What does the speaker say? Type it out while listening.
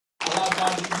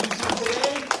God to use him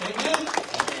today. Amen.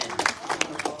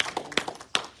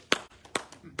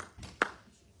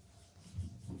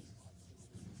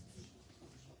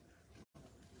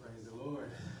 Praise the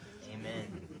Lord. Amen.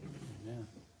 Amen.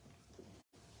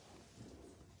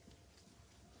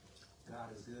 God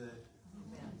is good.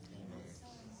 Amen.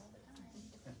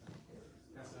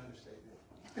 That's an understatement.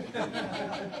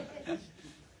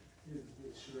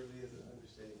 It surely is an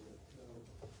understatement.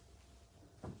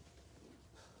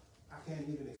 I can't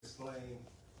even explain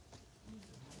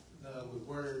with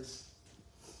words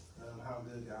how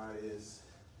good God is.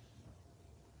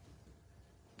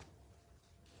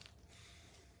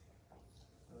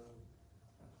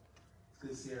 It's good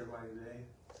to see everybody today.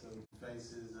 Some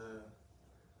faces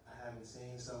I haven't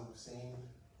seen, some I've seen.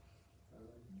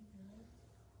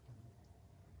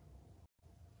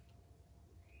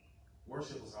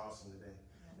 Worship was awesome today.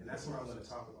 And that's what I'm going to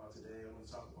talk about today. I'm going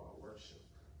to talk about worship.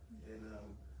 And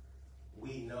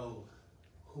we know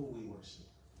who we worship.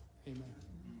 Amen.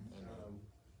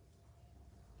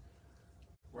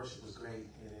 Worship was great.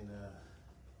 And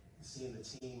seeing the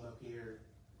team up here,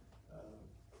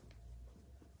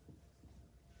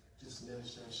 just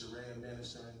ministering, Sheree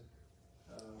ministering,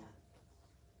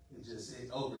 it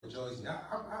overjoys me.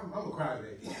 I'm a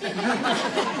crybaby.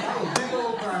 I'm a big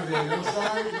old crybaby. I'm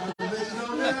sorry. I'll let you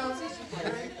know now.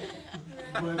 Okay?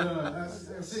 But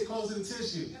I sit close to the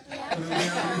tissue.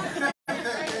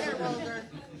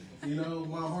 You know,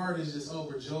 my heart is just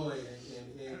overjoyed,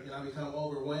 and I become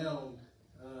overwhelmed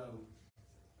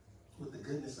with the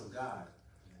goodness of God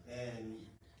and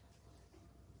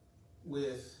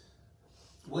with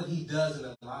what he does in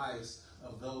the lives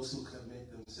of those who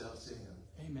commit themselves to him.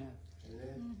 Amen.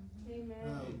 Amen. Amen.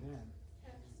 Amen.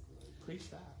 Preach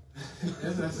that.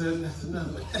 That's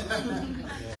another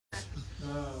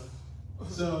one.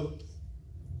 So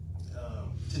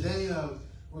today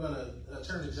we're going to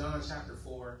turn to John chapter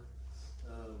 4.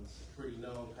 Pretty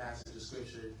known passage of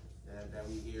scripture that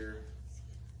we hear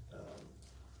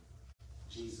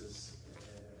Jesus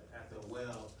at the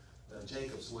well,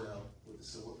 Jacob's well, with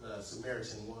the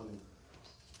Samaritan woman.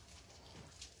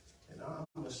 And I'm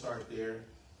going to start there.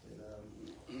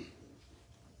 And,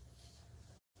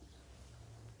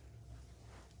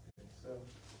 so,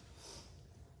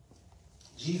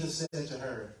 Jesus said to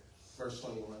her, verse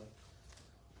 21.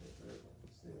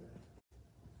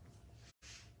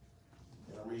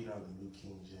 And I'm reading out of the New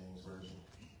King James Version.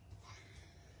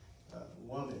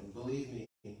 Woman, believe me,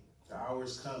 the hour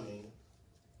is coming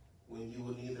when you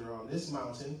will neither on this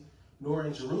mountain nor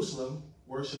in Jerusalem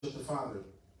worship the Father.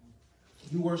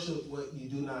 You worship what you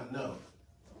do not know.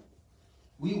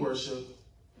 We worship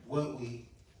what we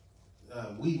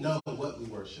know what we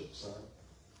worship.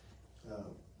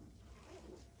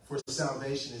 For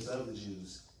salvation is of the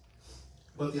Jews.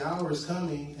 But the hour is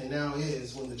coming, and now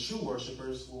is, when the true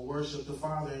worshipers will worship the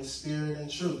Father in spirit and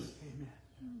truth. Amen.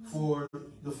 For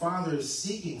the Father is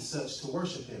seeking such to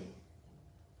worship him.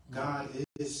 God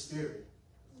is spirit.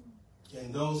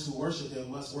 And those who worship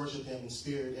him must worship him in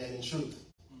spirit and in truth.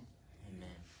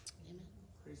 Amen.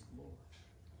 Praise the Lord.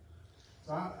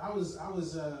 So I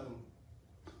was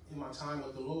in my time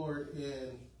with the Lord,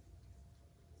 and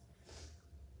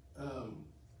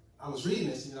I was reading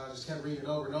this, I just kept reading it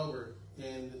over and over.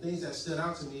 And the things that stood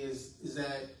out to me is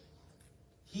that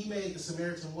he made the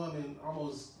Samaritan woman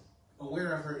almost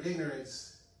aware of her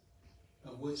ignorance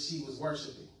of what she was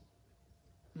worshiping.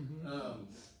 Mm-hmm.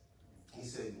 He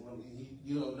said, well,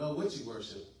 you don't know what you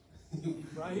worship.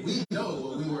 Right. We know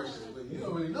what we worship, but you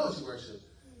don't really know what you worship.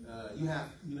 You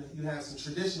have some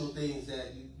traditional things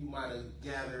that you might have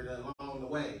gathered along the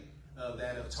way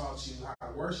that have taught you how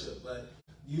to worship, but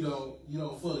you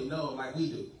don't fully know them like we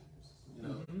do. You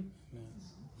know. Mm-hmm.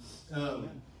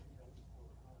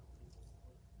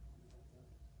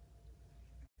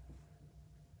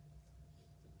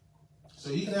 So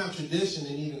you can have tradition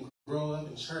and even grow up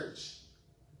in church.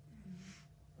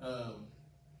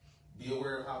 Be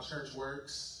aware of how church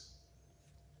works,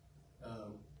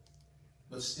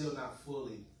 but still not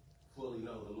fully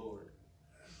know the Lord.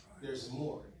 There's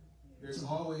more. There's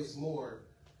always more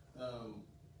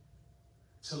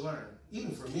to learn.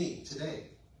 Even for me today,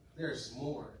 there's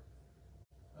more.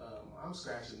 I'm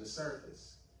scratching the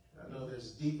surface. I know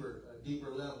there's a deeper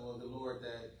level of the Lord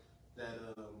that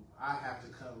I have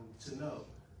to come to know.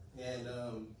 And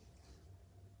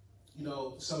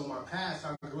some of my past,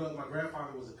 I grew up, my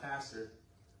grandfather was a pastor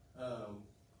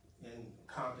in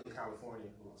Compton, California,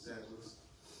 Los Angeles.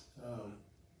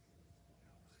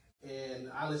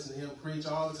 And I listened to him preach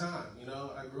all the time.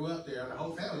 I grew up there. The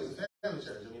whole family was a family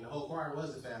church. The whole choir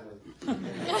was a family.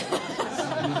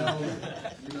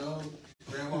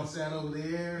 Grandma sat over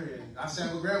there, and I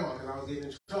sat with Grandma because I was getting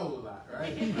in trouble a lot,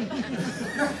 right?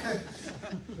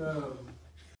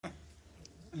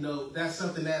 You know, that's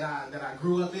something that I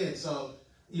grew up in. So,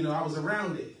 you know, I was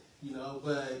around it, you know,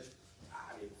 but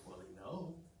I didn't fully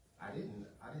know. I didn't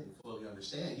fully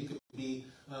understand. You could be,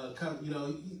 you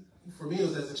know, for me it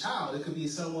was as a child. It could be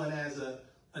someone as a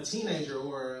teenager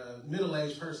or a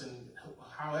middle-aged person,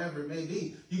 however it may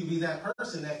be. You could be that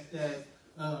person that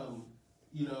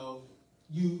you know,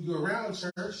 you're around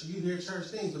church, you hear church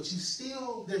things, but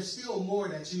there's still more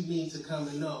that you need to come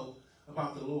to know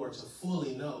about the Lord, to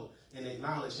fully know and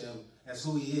acknowledge Him as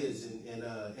who He is, and in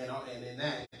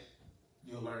that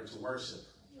you'll learn to worship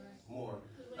more.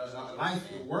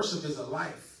 Worship is a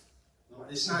life.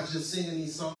 It's not just singing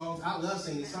these songs. I love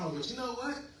singing these songs, but you know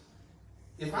what?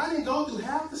 If I didn't go through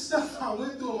half the stuff I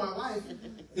went through in my life,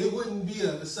 it wouldn't be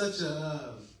such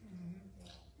a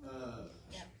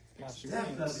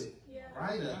depth of it,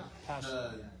 right?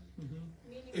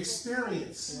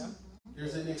 Experience. Yeah.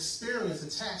 There's an experience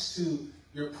attached to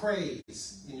your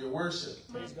praise and your worship.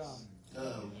 Praise God.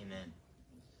 Amen.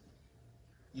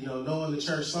 You know, knowing the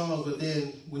church songs, but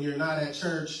then when you're not at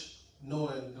church,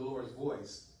 knowing the Lord's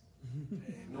voice.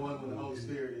 Knowing when the Holy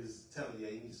Spirit is telling you,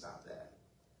 hey, you need to stop that.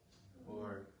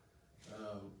 Or,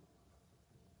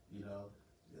 you know,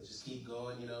 just keep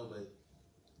going, you know, but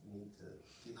you need to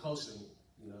get closer to me.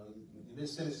 You know, you've been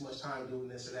spending so much time doing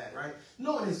this or that, right?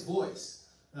 Knowing His voice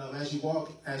as you walk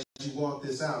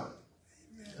this out.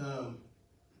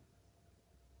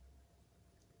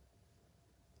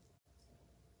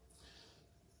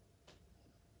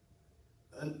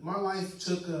 My life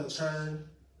took a turn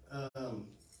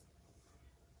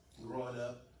growing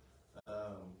up,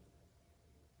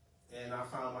 and I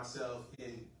found myself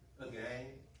in a gang,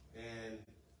 and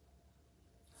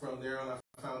from there on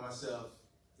I found myself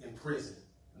in prison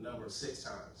a number of 6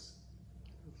 times.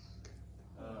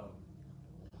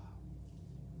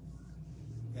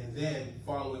 And then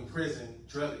following prison,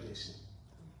 drug addiction.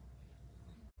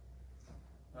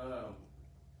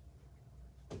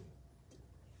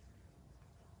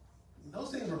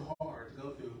 Those things were hard to go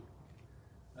through.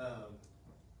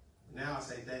 Now I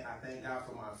say I thank God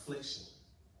for my affliction,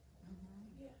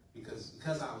 because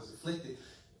I was afflicted,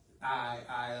 I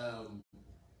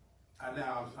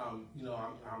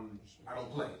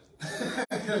don't play.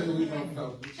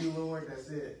 With you, Lord, that's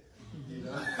it. You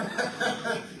know,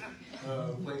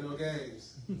 play no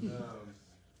games.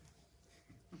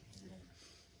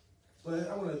 But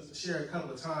I want to share a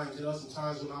couple of times, you know, some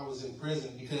times when I was in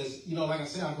prison, because, you know, like I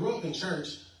said, I grew up in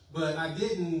church, but I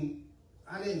didn't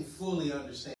fully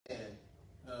understand.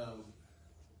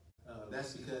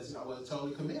 That's because I wasn't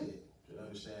totally committed to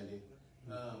understanding.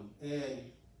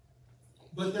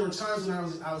 But there were times when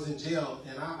I was in jail,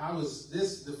 and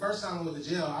the first time I went to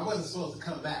jail, I wasn't supposed to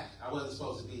come back. I wasn't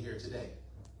supposed to be here today.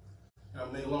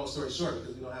 I'll make a long story short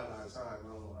because we don't have a lot of time. I don't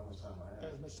know how much time I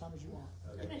have. As much time as you want.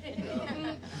 Okay.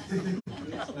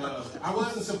 I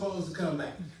wasn't supposed to come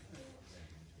back.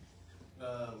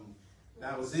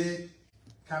 That was it.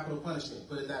 Capital punishment,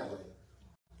 put it that way,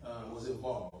 was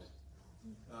involved.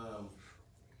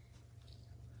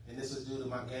 And this was due to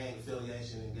my gang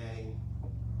affiliation and gang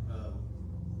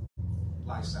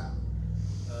lifestyle.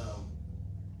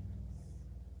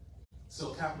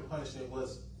 So capital punishment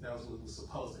was what was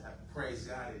supposed to happen. Praise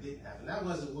God, it didn't happen. That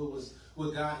wasn't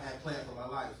what God had planned for my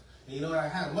life. And you know, I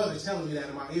had a mother telling me that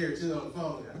in my ear too on the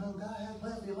phone. I know God had a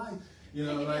plan for your life. You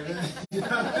know, like that.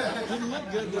 Didn't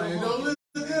look good. Like, it don't look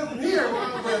good from here,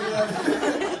 Mom. But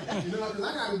you know, because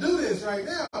I got to do this right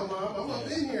now, Mom. I'm up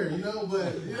in here, you know.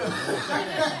 But you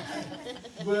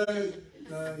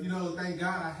know, you know, thank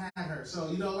God I had her. So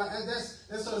you know, like that's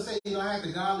sort of say, you know, I had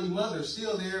the godly mother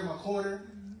still there in my corner.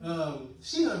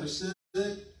 She understood.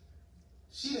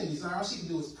 She didn't desire. All she could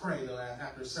do was pray, though,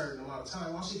 after a certain amount of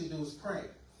time. All she could do was pray.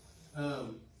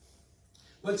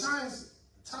 But times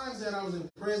that I was in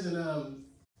prison,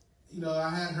 you know, I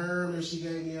had her, and she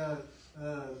gave me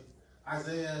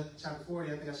Isaiah chapter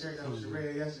 40. I think I shared that with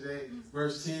Sheree yesterday.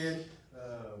 Verse 10,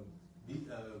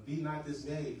 be not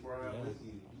dismayed, for I am with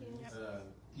you.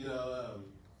 You know,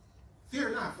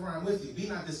 fear not, for I am with you. Be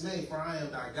not dismayed, for I am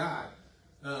thy God.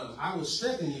 I will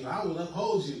strengthen you. I will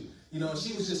uphold you. You know,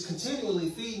 she was just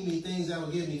continually feeding me things that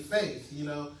would give me faith, you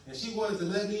know, and she wanted to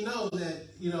let me know that,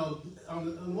 you know,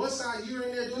 on one side you're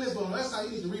in there doing this, but on the other side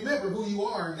you need to remember who you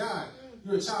are in God.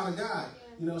 You're a child of God.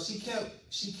 You know, she kept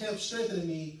strengthening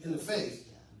me in the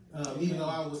faith, even though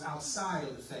I was outside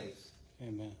of the faith.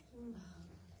 Amen.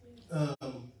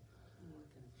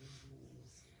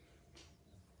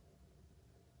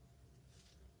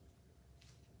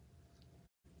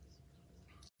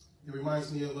 It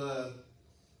reminds me of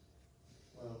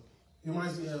It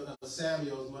reminds me of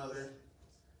Samuel's mother.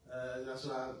 That's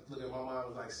what I look at. My mom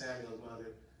was like Samuel's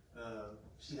mother.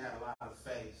 She had a lot of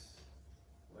faith.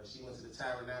 Well, she went to the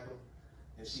tabernacle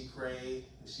and she prayed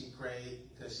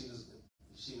because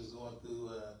she was going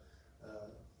through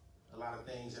a lot of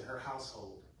things in her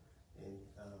household, and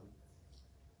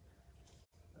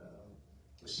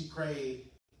but she prayed,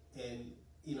 and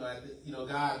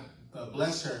God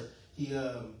blessed her. He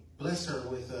blessed her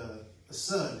with a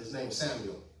son. His name was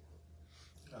Samuel.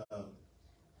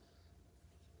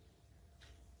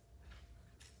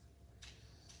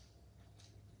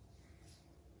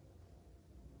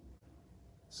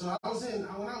 So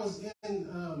when I was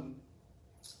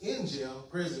in jail,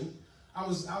 prison, it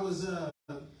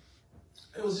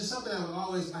was just something I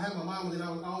had my mom, and I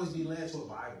would always be led to a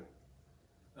Bible.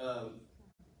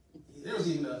 There was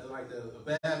even a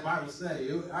bad Bible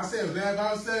study. I say a bad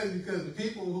Bible study because the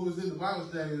people who was in the Bible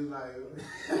study was like,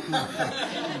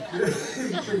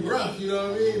 pretty rough, you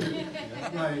know what I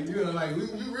mean? Like,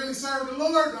 you really serve the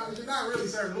Lord? No, you're not really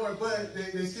serving the Lord, but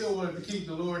they still wanted to keep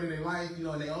the Lord in their life, in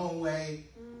their own way,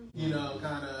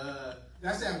 kind of,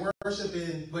 that's that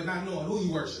worshiping, but not knowing who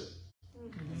you worship.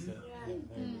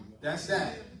 That's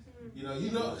that. You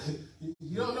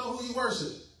don't know who you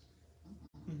worship.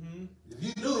 If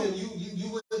you knew him,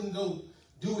 you wouldn't go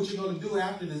do what you're going to do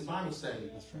after this Bible study.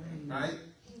 That's right.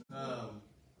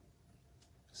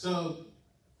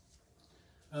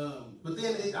 But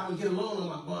then I would get alone on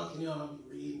my bunk, and I'd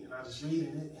be reading, and I just reading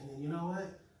it, and then you know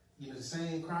what? The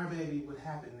same crybaby would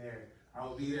happen there. I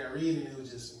would be there reading, and it would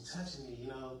just be touching me.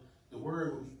 The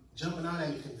word would be jumping out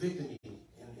at me, convicting me,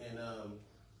 and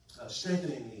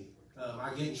strengthening me.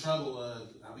 I get in trouble.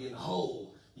 I'll be in the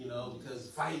hole, because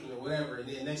fighting or whatever. And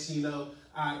then next thing you know,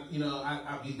 I'd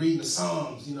be reading the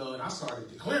Psalms, and I started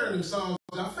declaring them Psalms.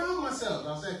 I found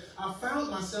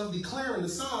myself declaring the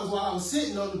Psalms while I was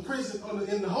sitting on the prison,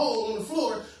 in the hole on the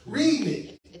floor, reading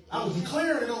it. I was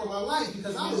declaring it over my life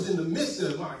because I was in the midst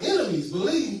of my enemies.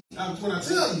 Believe me when I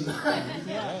tell you,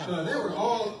 they were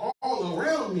all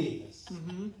around me. I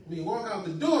mean, walk out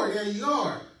the door, there you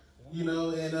are,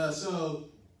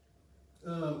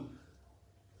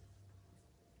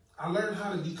 I learned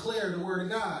how to declare the word of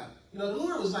God. The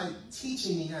Lord was like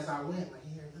teaching me as I went, like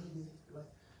here,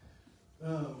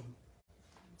 a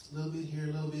little bit here, a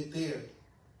little bit there.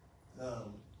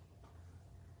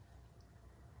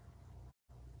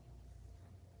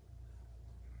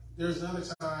 There's other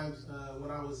times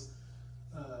when I was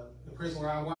in prison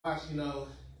where I watched, I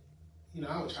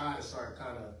would try to start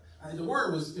kind of, the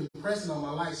word was impressing on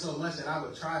my life so much that I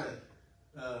would try to,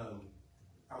 I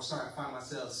would start to find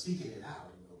myself speaking it out a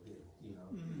little bit,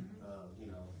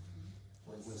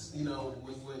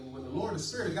 when the Lord, the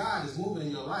Spirit of God is moving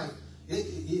in your life,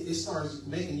 it starts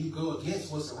making you go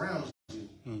against what's around you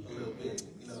a little bit.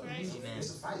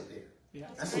 It's a fight there. Yeah.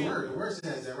 That's the word. The word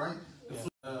says that, right?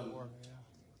 Yeah.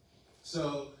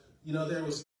 There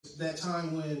was that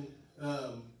time when,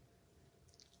 I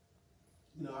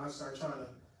started trying to,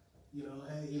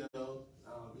 hey, the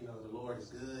Lord is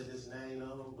good, this and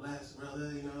that, bless,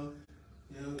 brother,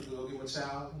 go get my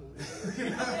child,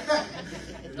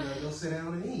 go sit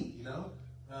down and eat,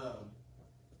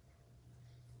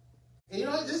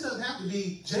 and this doesn't have to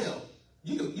be jail.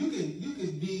 You could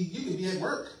be at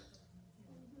work.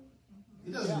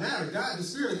 It doesn't matter. God, the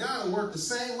Spirit of God will work the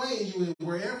same way in you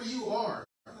wherever you are.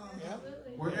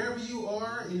 Wherever you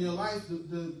are in your life,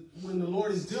 when the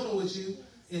Lord is dealing with you,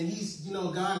 and He's,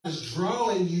 God is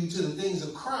drawing you to the things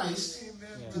of Christ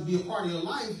to be a part of your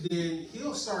life, then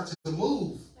He'll start to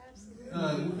move.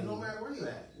 No matter where you're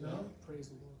at,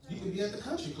 You can be at the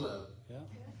country club.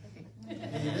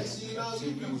 And next thing you know,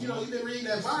 you've been reading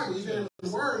that Bible, you've been in the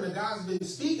Word, and God's been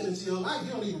speaking into your life.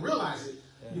 You don't even realize it.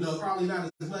 Probably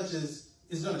not as much as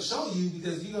it's going to show you,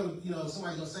 because you're going to,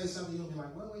 somebody's going to say something, you'll be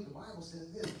like, well, wait, the Bible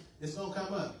says this. It's going to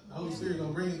come up. The Holy Spirit going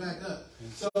to bring it back up.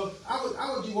 So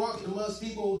I would be walking amongst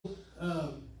people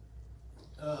when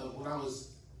I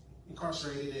was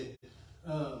incarcerated,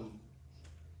 and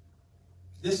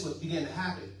this would begin to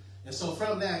happen. And so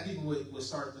from that, people would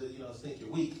start to, think you're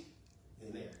weak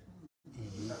in there.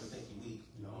 You start to think you're weak,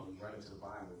 you run into the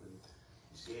Bible, but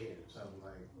you're scared or something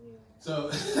like.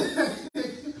 So,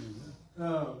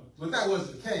 but that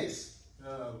wasn't the case.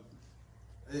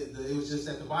 It was just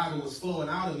that the Bible was flowing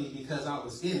out of me because I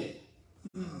was in it.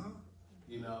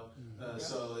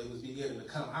 So it was beginning to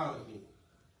come out of me.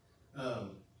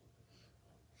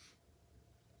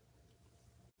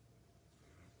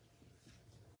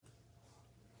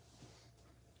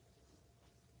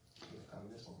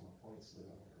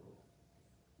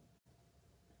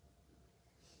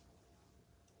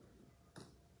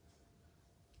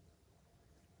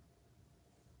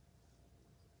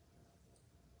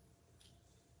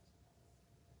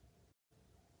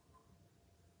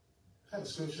 I have a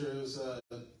scripture. It was, I'm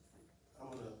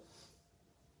going to.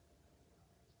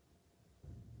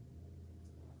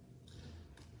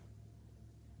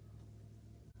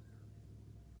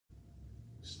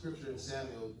 Scripture in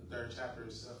Samuel, the 3rd chapter,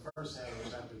 1 Samuel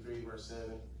chapter 3, verse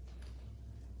 7.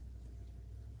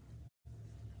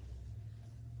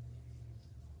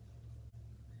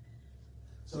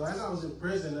 So as I was in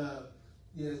prison, I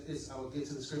will get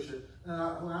to the scripture.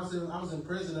 When I was in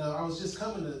prison, I was just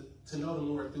coming to know the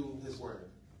Lord through His Word.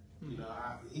 You know,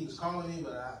 He was calling me,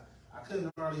 but I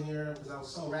couldn't hardly hear Him because I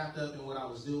was so wrapped up in what I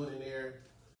was doing in there.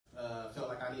 Felt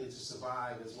like I needed to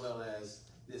survive as well as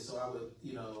this. So I would,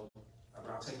 you know,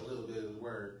 I'll take a little bit of the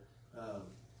Word.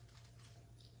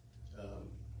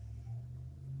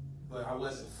 But I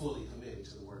wasn't fully committed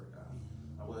to the Word of God.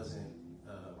 I wasn't.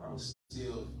 I was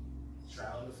still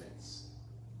straddling the fence.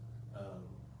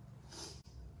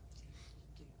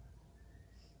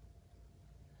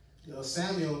 You know,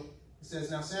 Samuel, it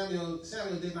says, now Samuel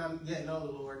did not yet know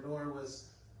the Lord, nor was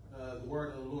the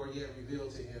word of the Lord yet revealed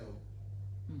to him.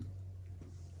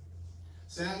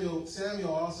 Samuel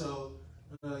also,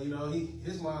 you know,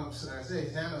 his mom, I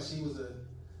said, Hannah, she was a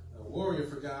warrior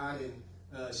for God, and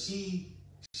she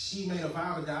made a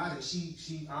vow to God, and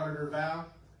she honored her vow.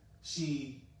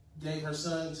 She gave her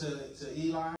son to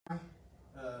Eli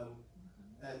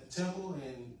at the temple,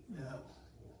 and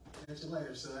catch you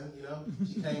later, son. You know,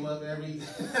 she came up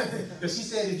because she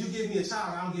said, if you give me a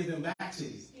child, I'll give him back to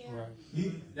you. Yeah. Right.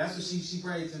 That's what she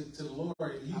prayed to the Lord.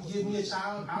 If you give me a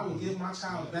child, I will give my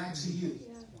child back to you.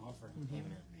 Yeah.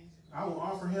 Amen. I will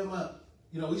offer him up.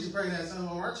 You know, we should pray that some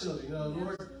of our children. You know,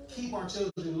 Lord, keep our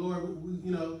children. Lord,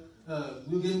 you know,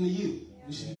 we'll give them to you.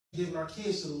 We should be giving our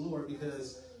kids to the Lord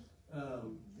because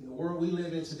in the world we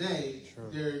live in today,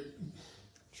 there's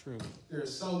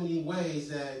so many ways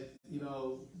that, you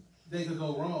know, they could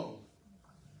go wrong.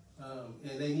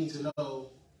 And they need to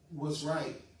know what's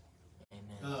right.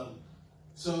 Amen.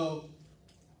 So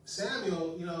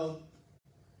Samuel, you know,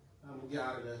 I'm going to get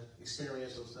out of the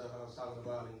experiential stuff I was talking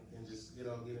about and just get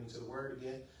into the word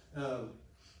again.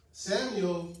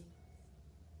 Samuel,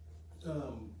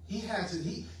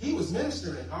 he was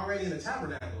ministering already in the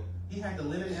tabernacle. He had the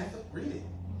linen ethic. Read it.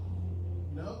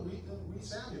 You know, read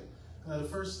Samuel. The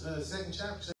first, second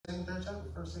chapter, second, third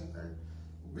chapter, first, second, third.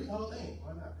 Read the whole thing.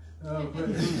 Why not?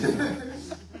 But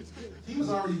he was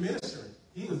already ministering.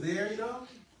 He was there, you know.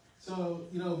 So,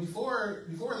 you know, before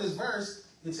this verse,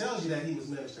 it tells you that he was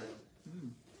ministering.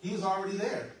 He was already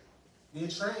there, being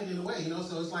trained in a way, you know.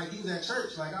 So it's like he was at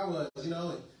church, like I was, you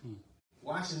know, and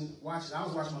watching. I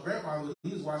was watching my grandfather, but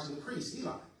he was watching the priest,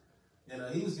 Eli, and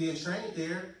he was being trained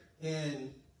there.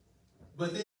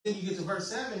 But then you get to verse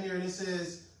 7 here, and it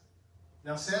says,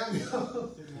 "Now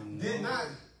Samuel did not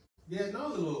yet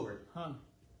know the Lord,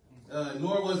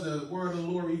 nor was the word of the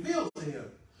Lord revealed to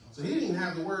him." So he didn't even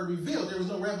have the word revealed. There was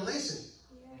no revelation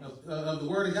of the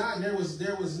word of God, and there was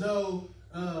no.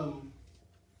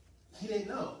 He didn't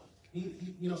know. He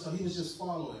you know, so he was just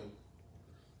following,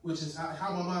 which is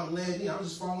how my mom led me. I was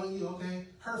just following you, okay?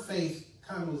 Her faith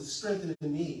kind of was strengthening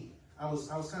me. I was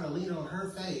kind of leaning on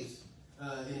her faith,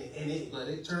 but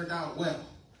it turned out well.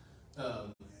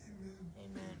 Amen.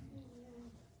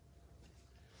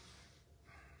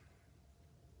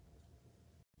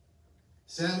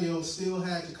 Samuel still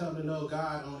had to come to know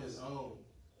God on his own.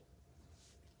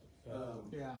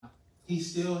 He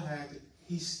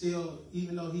still,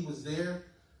 even though he was there,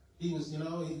 he was, you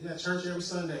know, he at church every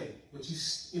Sunday. But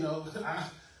you know,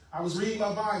 I was reading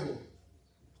my Bible,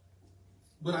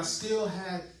 but I still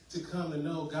had to come to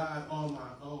know God on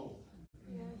my own.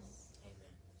 Yes.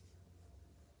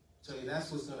 So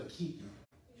that's what's going to keep you.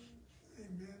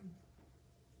 Amen.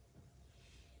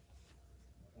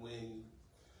 When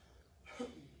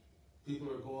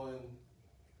people are going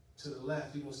to the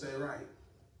left, you're going to stay right.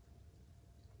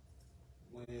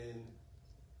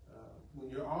 When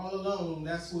you're all alone,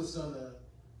 that's what's gonna,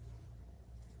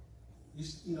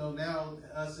 you know, now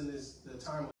us in the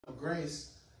time of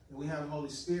grace, and we have the Holy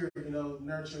Spirit, you know,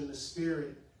 nurturing the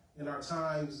Spirit in our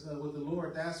times with the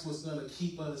Lord. That's what's gonna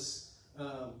keep us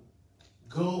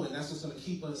going. That's what's gonna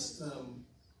keep us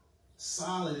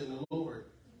solid in the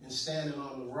Lord and standing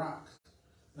on the rock,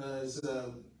 is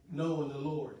knowing the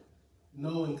Lord,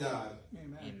 knowing God.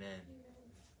 Amen. Amen.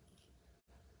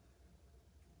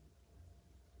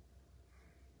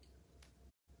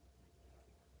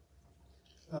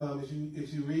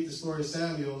 If you read the story of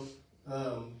Samuel,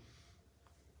 God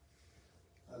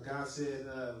said,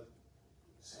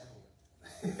 Samuel.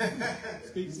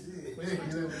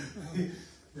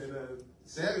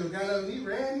 Samuel got up, he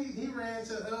ran to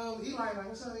Eli, like,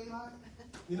 what's up, Eli?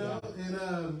 You know, and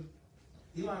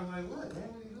Eli was like, what, man,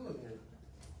 what are you doing here?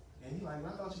 And he like,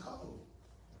 "Man, I thought you called me."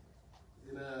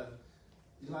 And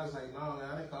Eli was like, "No, man,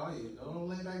 I didn't call you. Don't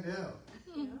lay back down."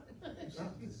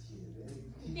 This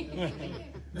kid, man.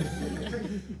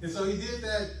 And so he did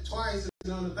that twice.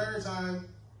 And on the third time,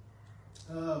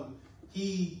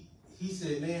 he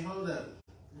said, "Man, hold up.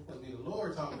 It must be the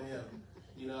Lord talking to him."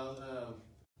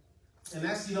 And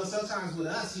that's, sometimes with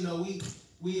us, he said,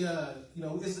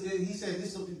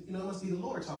 "This, it must be the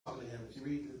Lord talking to him." If you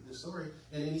read the story,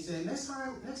 and then he said, next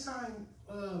time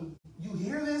you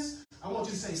hear this, I want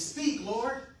you to say, "Speak,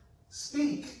 Lord,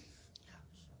 speak."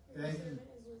 Okay.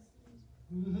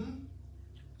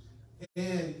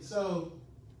 And so,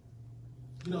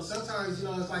 sometimes,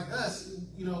 it's like us,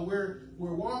 we're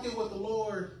walking with the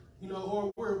Lord,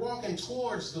 or we're walking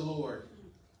towards the Lord.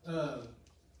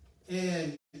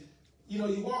 And,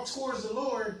 you walk towards the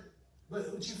Lord,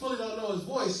 but you fully don't know his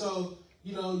voice. So,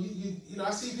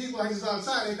 I see people like this all the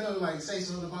time. They kind of like say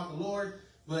something about the Lord,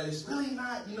 but it's really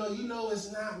not,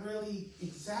 it's not really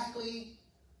exactly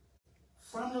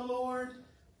from the Lord.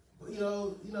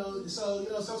 So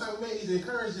sometimes we may need to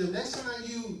encourage them. Next time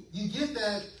you get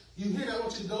that, you hear that, I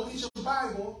want you to go get your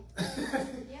Bible,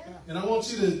 and I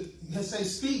want you to say,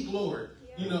 "Speak, Lord."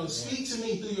 Speak to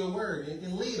me through your word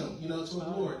and lead them, to the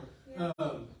Lord.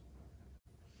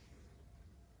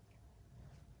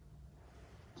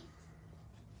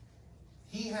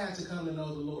 He had to come to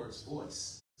know the Lord's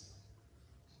voice.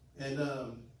 And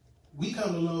we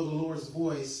come to know the Lord's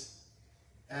voice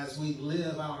as we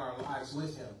live out our lives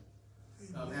with him.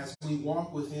 As we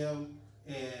walk with him,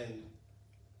 and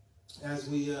as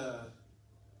we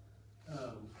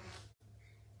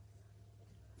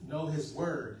know his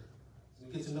word.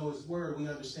 We get to know his word. We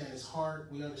understand his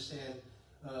heart. We understand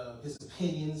his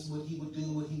opinions, what he would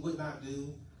do, what he would not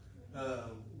do.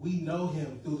 We know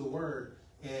him through the word,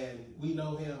 and we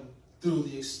know him through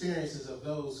the experiences of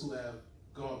those who have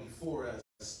gone before us.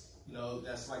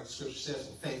 That's like the scripture says,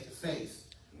 from faith to faith,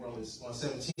 Romans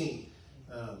 1:17.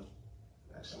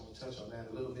 Actually, I'm going to touch on that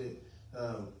a little bit.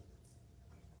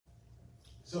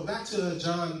 So back to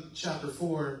John chapter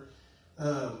 4.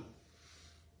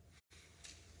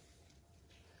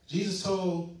 Jesus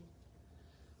told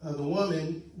the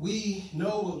woman, "We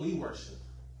know what we worship."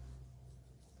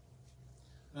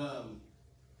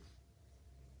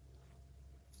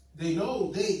 They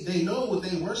know what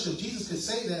they worship. Jesus could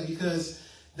say that because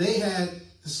they had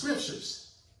the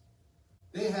scriptures.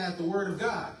 They had the word of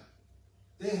God.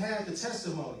 They had the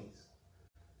testimonies.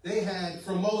 They had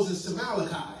from Moses to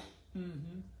Malachi.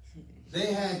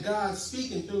 They had God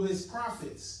speaking through his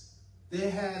prophets. They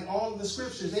had all of the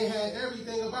scriptures. They had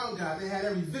everything about God. They had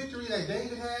every victory that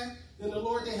David had in the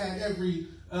Lord. They had every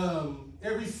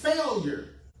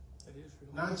failure,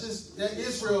 not just that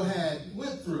Israel had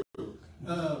went through.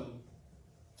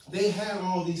 They had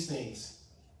all these things.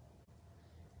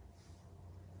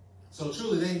 So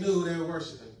truly, they knew they were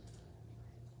worshiping.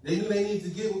 They knew they needed to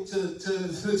get to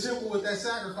the temple with that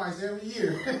sacrifice every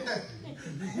year.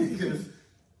 Because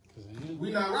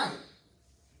we're not right.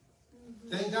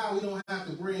 Thank God we don't have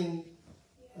to bring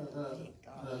a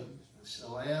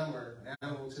lamb or an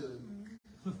animal to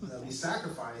be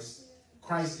sacrificed.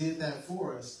 Christ did that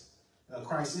for us.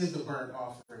 Christ is the burnt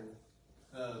offering.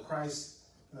 Christ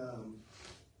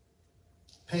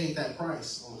paid that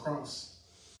price on the cross.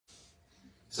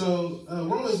 So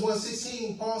Romans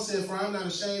 1:16, Paul said, "For I am not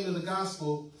ashamed of the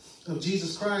gospel of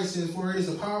Jesus Christ, and for it is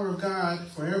the power of God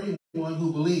for everyone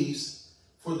who believes,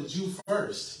 for the Jew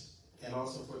first, and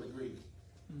also for the Greek."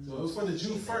 So it was for the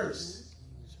Jew first.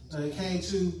 It came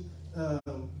to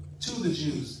the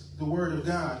Jews, the word of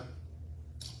God.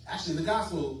 Actually, the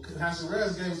gospel, Pastor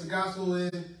Rez gave us the gospel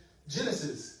in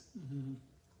Genesis. It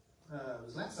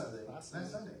was last Sunday.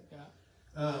 Yeah.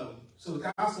 So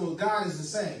the gospel of God is the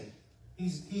same.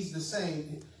 He's the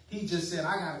same. He just said,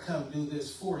 "I got to come do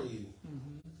this for you."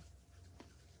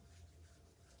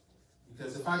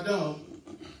 Because if I don't,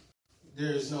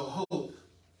 there is no hope.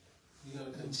 You're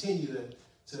going to continue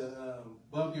to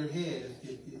bump your head.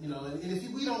 And if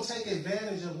we don't take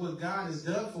advantage of what God has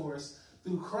done for us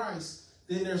through Christ,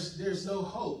 then there's no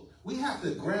hope. We have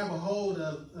to grab a hold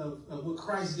of what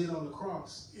Christ did on the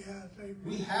cross. Yeah,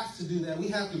 we have to do that. We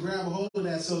have to grab a hold of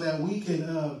that so that we can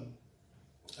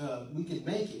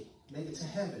make it to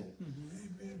heaven.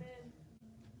 Amen.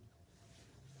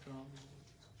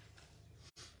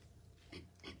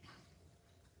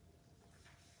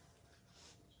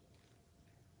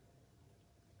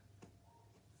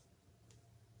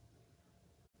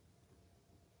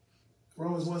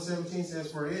 Romans 1:17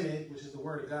 says, "For in it," which is the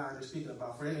word of God they're speaking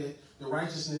about, "for in it the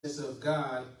righteousness of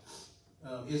God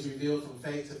is revealed from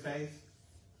faith to faith."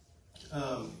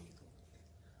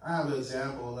 I have an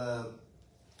example.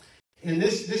 And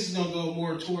this is going to go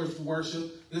more towards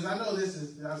worship, because I know this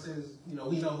is, I said, you know,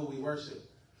 we know who we worship.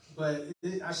 But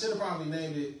I should have probably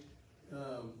named it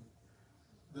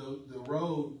the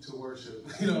road to worship.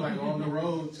 You know, like on the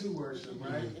road to worship,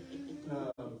 right?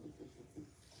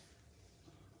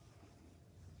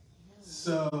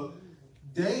 So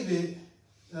David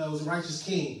was a righteous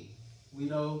king. We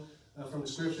know from the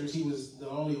scriptures he was the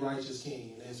only righteous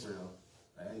king in Israel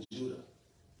and Judah.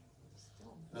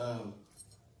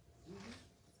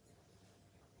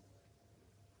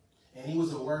 And he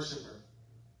was a worshiper.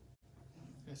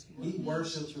 He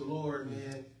worshiped the Lord,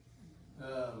 man.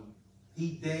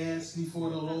 He danced before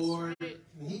the Lord.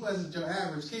 And he wasn't your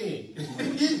average king.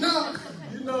 you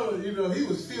know, he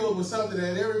was filled with something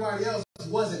that everybody else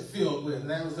wasn't filled with, and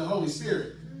that was the Holy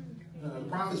Spirit. The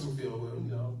prophets were filled with,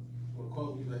 you know, won't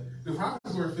quote me, but the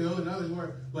prophets were filled and others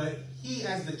weren't. But he,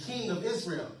 as the king of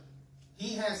Israel,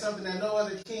 he had something that no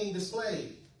other king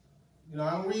displayed. You know,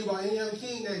 I don't read about any other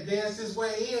king that danced his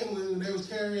way in when they was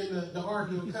carrying the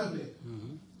Ark of the Covenant.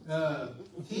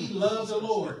 He loved the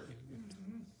Lord.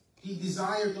 He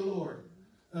desired the Lord.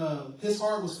 His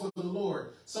heart was for the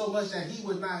Lord, so much that he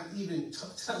would not even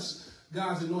touch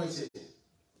God's anointed.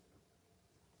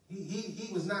 He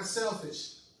was not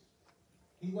selfish.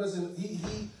 He wasn't.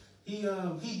 He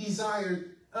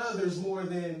desired others more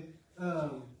than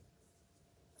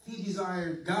he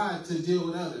desired God to deal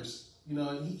with others. You know,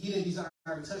 and he didn't desire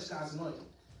to touch God's anointing.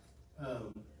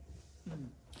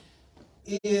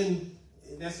 And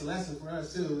that's a lesson for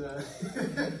us too.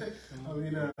 I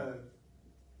mean,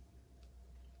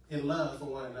 in love for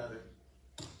one another.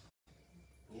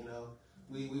 You know,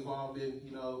 we've all been.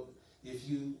 You know, if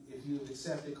you've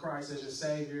accepted Christ as your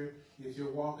Savior, if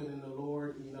you're walking in the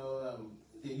Lord, you know,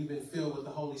 then you've been filled with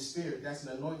the Holy Spirit. That's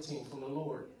an anointing from the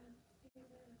Lord.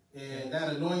 And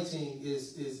that anointing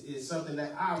is something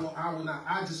that I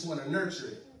just want to nurture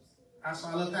it. That's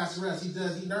why I love Pastor Russ. He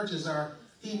nurtures us.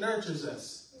 Amen.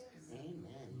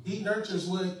 He nurtures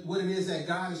what it is that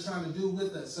God is trying to do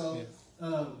with us. So,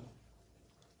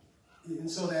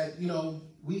 and so that, you know,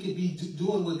 we could be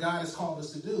doing what God has called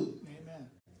us to do.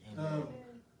 Amen.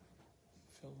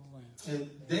 And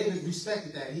David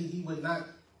respected that. He wasn't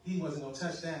going to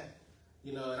touch that.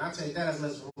 You know, and I take that as a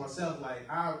lesson for myself. Like,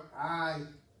 I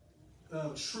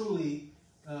truly,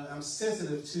 I'm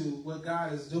sensitive to what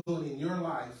God is doing in your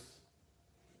life,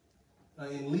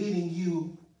 in leading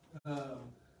you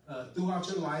throughout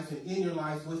your life and in your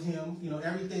life with Him. You know,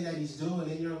 everything that He's doing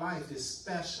in your life is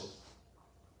special.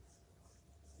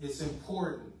 It's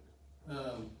important.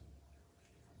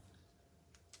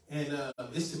 And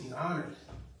it's to be honored.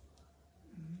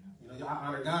 You know, I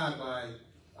honor God by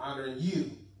honoring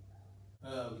you.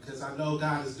 Because I know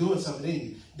God is doing something in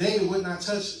you. David would not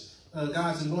touch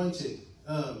God's anointed.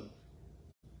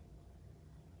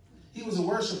 He was a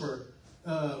worshiper.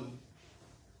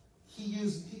 He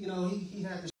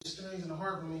had the strings in the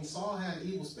heart. I mean, Saul had an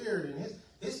evil spirit, and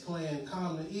his plan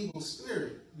calmed the evil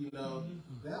spirit. You know,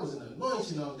 that was an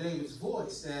anointing on David's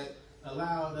voice that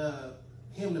allowed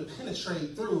him to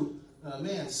penetrate through a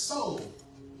man's soul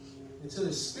into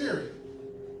his spirit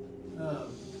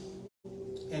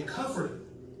and comfort him.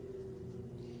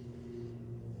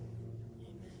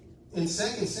 In 2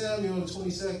 Samuel,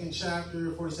 22nd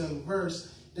chapter, 47th verse,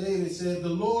 David said, "The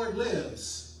Lord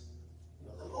lives."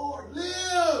 The Lord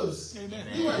lives. Amen.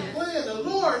 He wasn't playing. The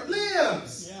Lord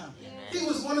lives. Yeah. He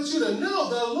was wanting you to know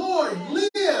the Lord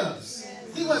lives.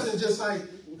 He wasn't just like,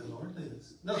 the Lord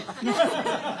lives. No.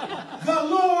 The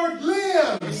Lord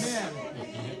lives. Amen.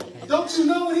 Don't you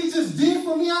know what He just did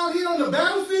for me out here on the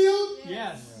battlefield?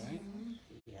 Yes.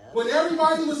 When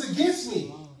everybody was against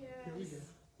me.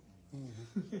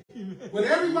 When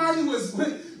everybody was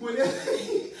when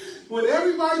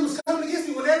everybody was coming against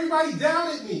me, when everybody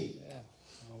doubted me,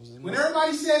 when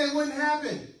everybody said it wouldn't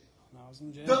happen,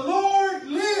 the Lord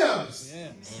lives.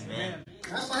 Amen.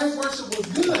 That's why His worship was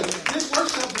good. His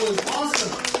worship was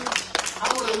awesome. I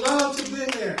would have loved to have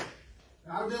been there.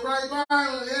 I'd have been right by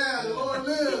him. Yeah, the Lord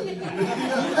lives.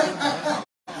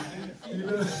 You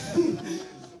know?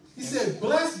 He said,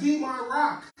 "Blessed be my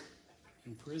rock.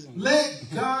 Let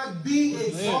God be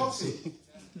exalted.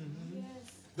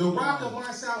 The rock of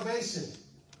my salvation."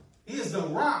 He is the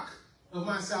rock of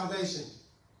my salvation.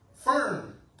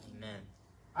 Firm. Amen.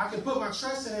 I can put my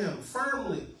trust in Him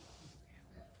firmly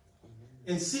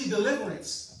and see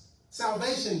deliverance.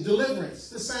 Salvation, deliverance,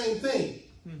 the same thing.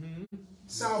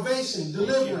 Salvation,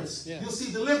 deliverance. Yeah. You'll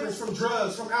see deliverance from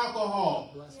drugs, from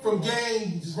alcohol, from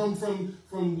gangs,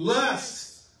 from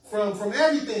lust, from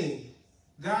everything.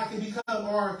 God can become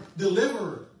our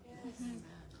deliverer,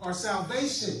 our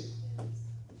salvation.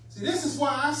 See, this is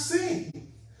why I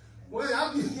sing. Well,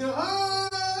 I, you know,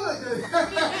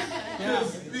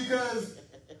 because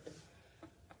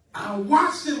I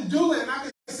watched him do it, and I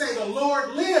can say the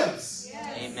Lord lives.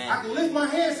 Yes. Amen. I can lift my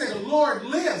hand and say the Lord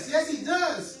lives. Yes, he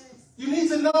does. Yes. You need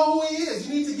to know who he is.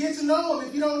 You need to get to know him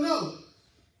if you don't know.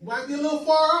 You might be a little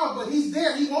far off, but he's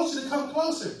there. He wants you to come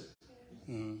closer.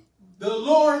 Mm-hmm. The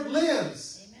Lord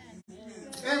lives. Amen.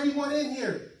 Everyone in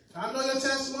here. I know your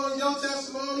testimony, yours.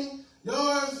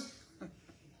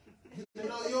 You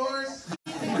know yours.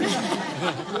 You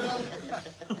know?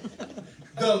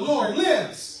 The Lord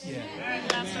lives. Yeah.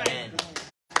 Amen.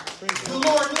 The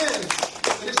Lord lives.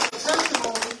 And it's a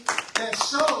testimony that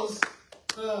shows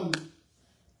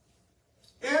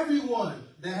everyone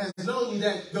that has known you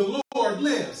that the Lord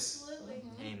lives.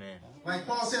 Amen. Like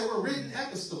Paul said, we're written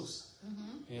epistles.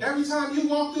 Mm-hmm. Yeah. Every time you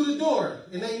walk through the door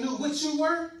and they knew which you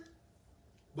were,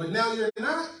 but now you're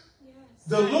not, yes.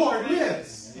 The Lord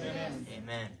lives. Amen.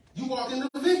 Amen. You walk into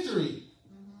victory.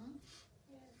 Mm-hmm.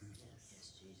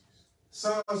 Yes, Jesus.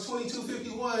 Psalms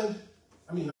 22:51.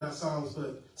 I mean, not Psalms,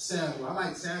 but Samuel. I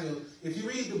like Samuel. If you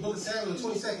read the book of Samuel, the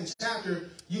 22nd chapter,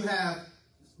 you have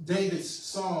David's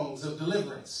songs of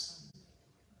deliverance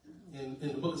in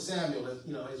the book of Samuel.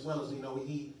 You know, as well as we know,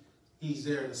 he's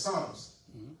there in the Psalms.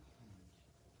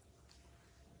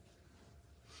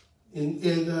 In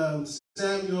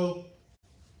Samuel,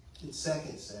 in 2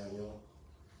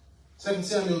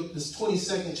 Samuel, this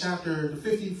 22nd chapter, the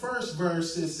 51st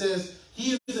verse, it says,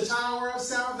 "He is the tower of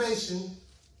salvation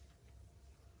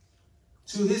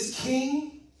to his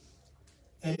king,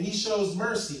 and he shows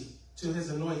mercy to his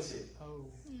anointed." Oh,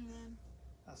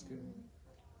 that's good.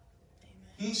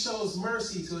 He shows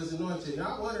mercy to his anointed. And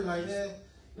I wonder, like, man,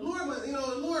 the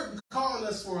Lord calling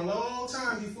us for a long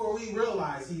time before we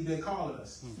realize he's been calling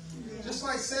us. Mm-hmm. Just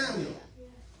like Samuel.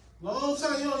 Long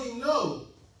time you don't even know,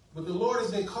 but the Lord has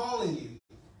been calling you.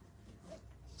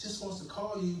 He just wants to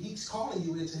call you. He's calling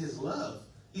you into his love.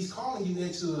 He's calling you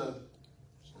into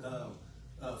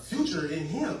a future in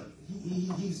him. He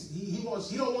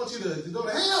don't want you to go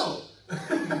to hell.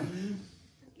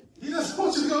 He doesn't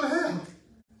want you to go to hell.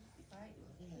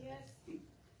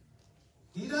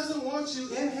 He doesn't want you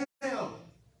in hell.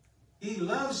 He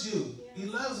loves you. He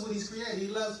loves what he's created. He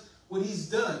loves what he's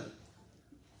done.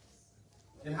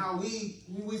 And how we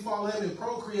follow him and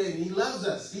procreate. And he loves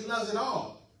us. He loves it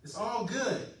all. It's all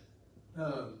good.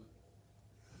 But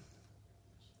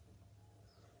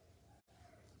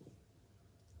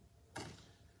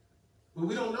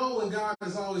we don't know when God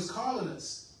is always calling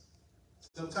us.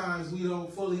 Sometimes we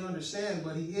don't fully understand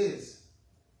what he is.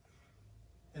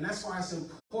 And that's why it's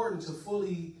important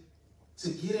to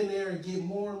get in there and get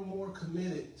more and more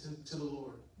committed to the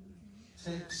Lord.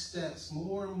 Take steps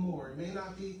more and more. It may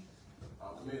not be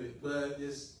committed, but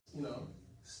it's,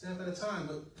 step at a time.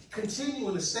 But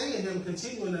continuing to stay in him,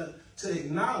 continuing to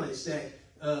acknowledge that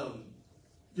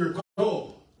your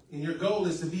goal, and your goal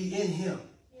is to be in him.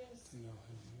 Yes.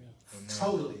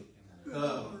 Totally.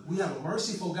 We have a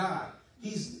merciful God.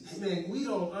 We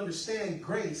don't understand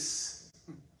grace.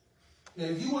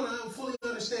 And if you want to fully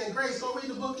understand grace, go read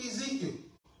the book of Ezekiel.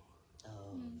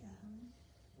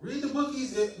 Read the book of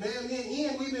Ezekiel. Man, me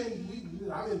and Ian,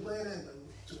 I've been playing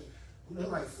that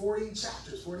like 40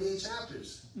 chapters, 48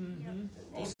 chapters. Mm-hmm.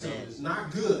 Most of it is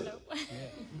not good.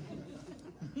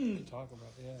 Talk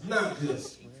about it. Not good.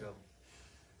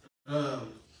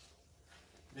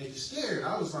 Make you scared.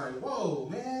 I was like, whoa,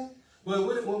 man. But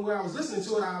when I was listening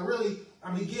to it,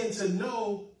 I began to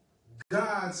know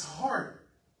God's heart.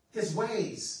 His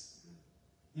ways.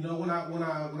 When I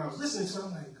was listening to it,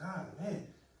 I'm like, God, man,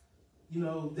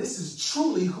 this is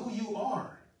truly who you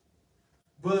are.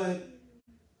 But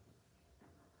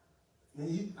I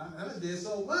just did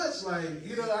so much, like,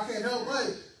 I can't help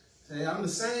but say I'm the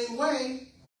same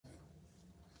way.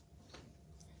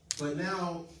 But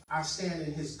now I stand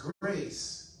in his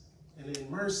grace and in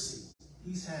mercy.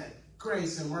 He's had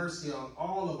grace and mercy on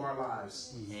all of our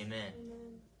lives. Amen.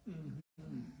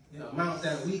 Amount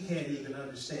that we can't even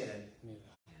understand.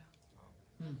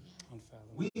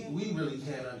 We really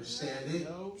can't understand it.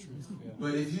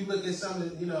 But if you look at some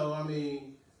of the,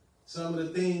 some of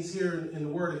the things here in the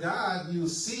Word of God, you'll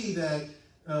see that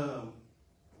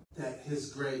that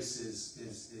His grace is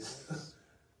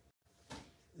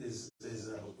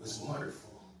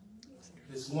wonderful.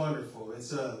 It's wonderful.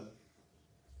 It's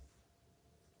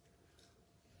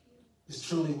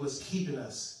truly what's keeping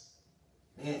us.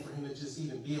 Man, for him to just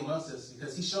even be amongst us,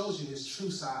 because he shows you his true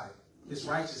side, his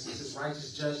righteousness, his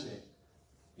righteous judgment.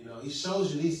 He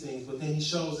shows you these things, but then he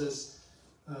shows us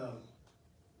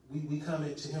we come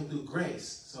into him through grace.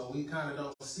 So we kind of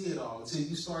don't see it all until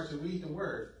you start to read the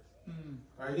word.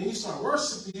 All right, then you start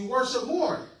worshiping, you worship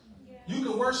more. You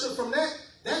can worship from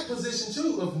that position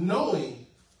too, of knowing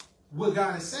what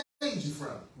God has saved you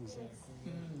from.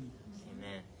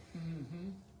 Amen.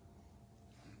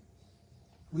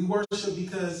 We worship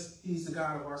because he's the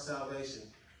God of our salvation.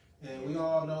 And we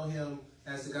all know him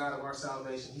as the God of our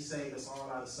salvation. He saved us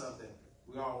all out of something.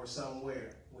 We all were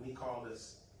somewhere when he called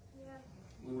us.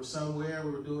 We were somewhere,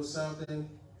 we were doing something,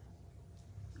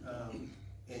 and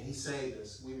he saved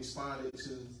us. We responded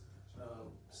to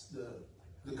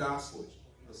the gospel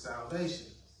of salvation.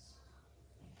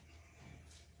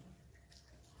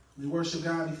 We worship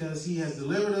God because he has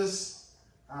delivered us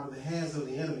out of the hands of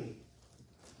the enemy.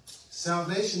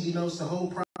 Salvation denotes the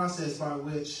whole process by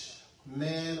which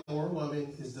man or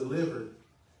woman is delivered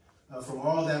from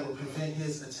all that will prevent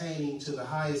his attaining to the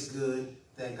highest good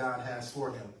that God has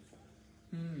for him.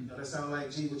 You know, that sounds like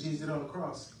what Jesus did on the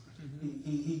cross.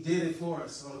 He did it for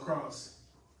us on the cross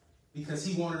because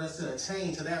he wanted us to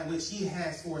attain to that which he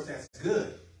has for us that's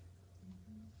good.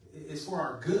 It's for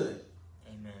our good.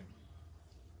 Amen.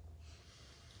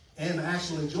 And the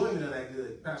actual enjoyment of that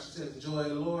good. Pastor said the joy of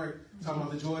the Lord. Talking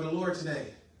about the joy of the Lord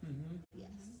today. Yes.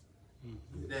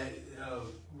 That,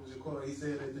 what was it called? He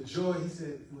said that the joy, he said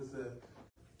it was the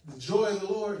joy of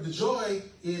the Lord. The joy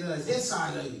is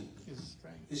inside of you.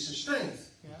 It's your strength.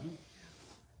 Yeah.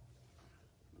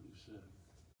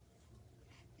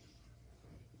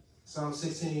 Psalm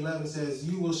 16:11 says,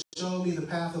 "You will show me the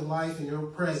path of life, in your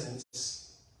presence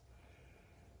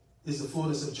is the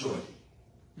fullness of joy.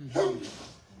 Amen.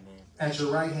 At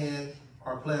your right hand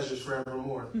are pleasures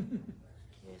forevermore."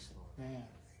 Yes, Lord. Yeah.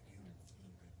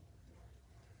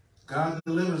 God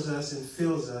delivers us and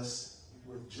fills us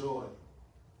with joy.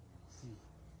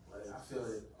 Like, I feel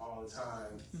it all the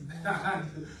time.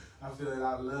 I feel it.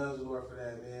 I love the Lord for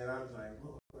that, man. I was like,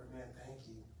 Lord, man, thank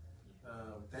you.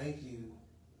 Thank you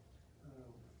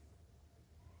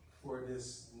for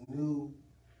this new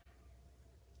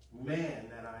man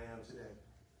that I am today.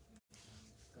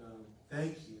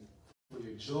 Thank you for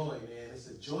your joy, man. It's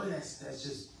a joy that's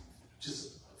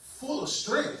just full of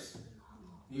strength.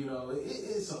 You know,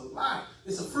 it's a lot.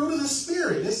 It's a fruit of the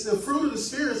Spirit. It's the fruit of the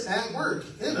Spirit's at work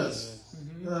in us.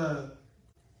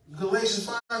 Galatians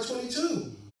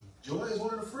 5:22. Joy is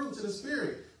one of the fruits of the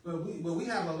Spirit. But we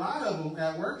have a lot of them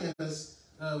at work in us.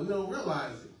 We don't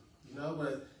realize it. You know,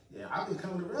 but yeah, I've been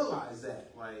coming to realize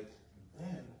that. Like,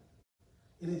 man.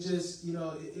 And it just, you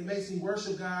know, it makes me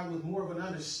worship God with more of an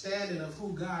understanding of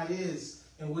who God is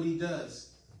and what he does.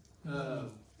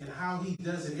 And how he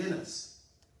does it in us.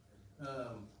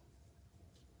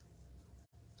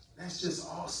 That's just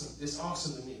awesome. It's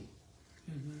awesome to me.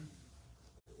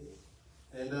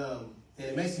 And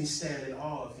it makes me stand in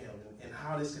awe of him and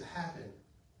how this could happen.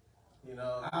 You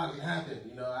know, how it can happen.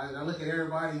 You know, I look at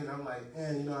everybody and I'm like,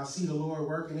 man, you know, I see the Lord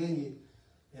working in you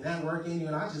and that work in you,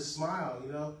 and I just smile,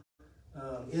 you know.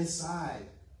 Inside,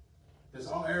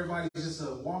 everybody's just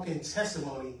a walking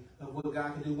testimony of what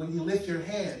God can do when you lift your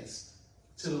hands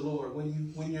to the Lord,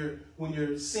 when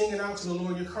you're singing out to the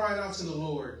Lord, you're crying out to the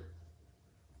Lord.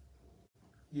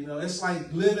 You know, it's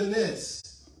like living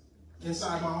this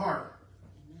inside my heart,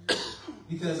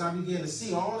 because I began to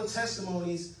see all the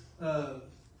testimonies.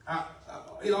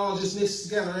 It all just mixed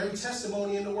together. Every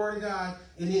testimony in the Word of God,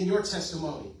 and then your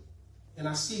testimony, and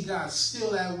I see God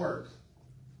still at work.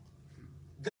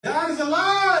 God is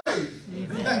alive.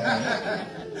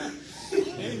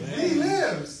 He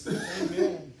lives.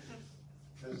 Amen.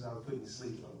 That's how I'm putting you to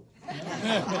sleep.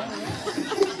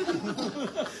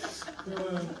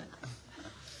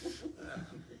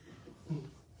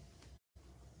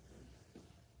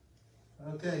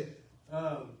 Okay.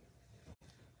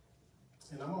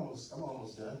 And I'm almost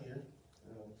done here.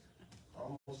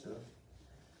 Almost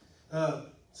done.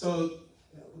 So,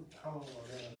 how long am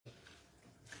I down?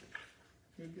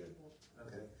 Good.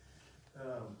 Okay.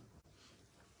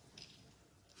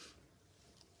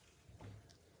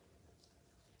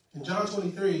 In John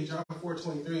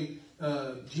 4:23,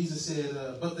 Jesus said,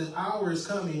 "But the hour is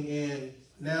coming, and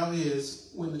now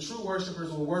is, when the true worshipers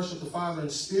will worship the Father in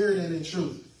spirit and in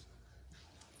truth.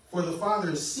 For the Father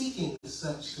is seeking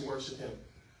such to worship him."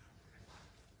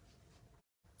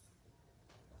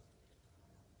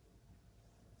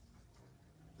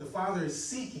 The Father is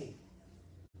seeking.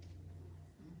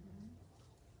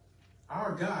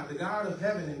 Our God, the God of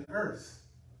heaven and earth,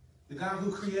 the God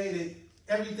who created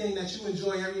everything that you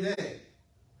enjoy every day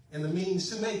and the means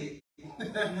to make it,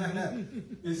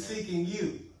 is seeking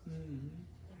you.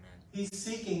 He's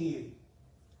seeking you.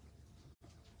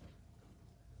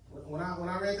 When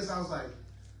I read this, I was like,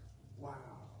 wow.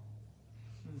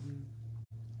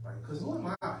 Like, because who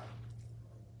am I?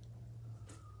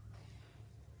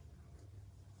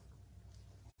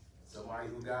 somebody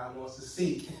who God wants to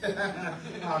seek.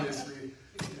 Obviously,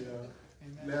 you know.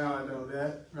 Amen. Now I know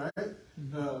that, right?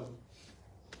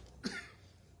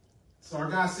 So our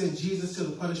God sent Jesus to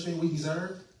the punishment we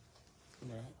deserve.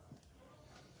 Right.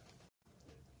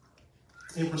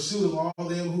 In pursuit of all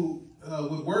them who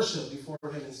would worship before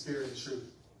him in spirit and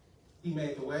truth. He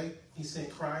made the way. He sent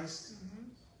Christ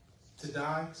to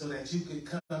die so that you could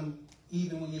come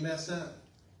even when you messed up.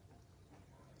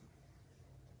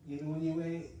 Even when you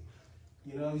ain't,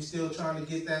 you're still trying to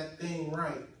get that thing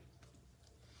right.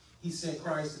 He sent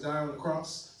Christ to die on the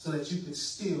cross so that you could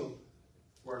still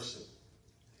worship.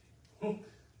 It's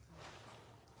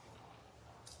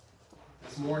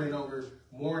mourning over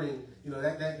mourning.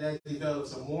 That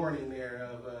develops a mourning there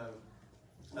of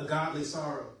a godly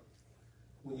sorrow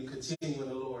when you continue in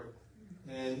the Lord.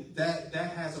 And that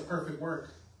has a perfect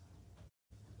work.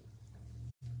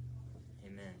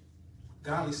 Amen.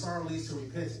 Godly sorrow leads to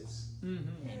repentance.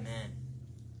 Mm-hmm. Amen.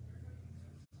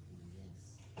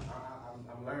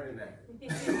 I'm learning that.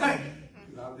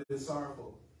 I've been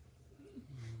sorrowful.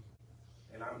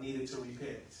 And I've needed to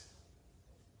repent.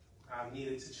 I've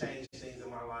needed to change things in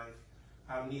my life.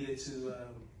 I've needed to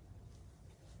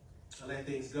let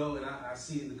things go. And I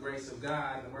see the grace of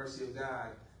God, the mercy of God,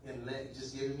 and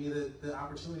just giving me the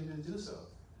opportunity to do so.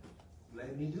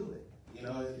 Letting me do it.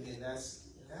 And that's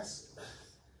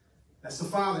the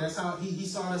Father. That's how he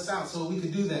sought us out so we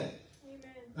could do that.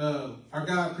 Amen. Our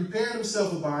God prepared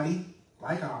himself a body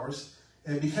like ours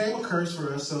and became a curse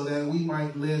for us so that we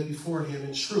might live before him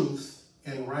in truth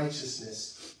and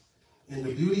righteousness, in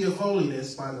the beauty of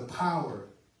holiness by the power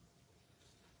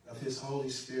of his Holy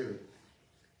Spirit.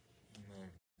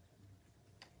 Amen.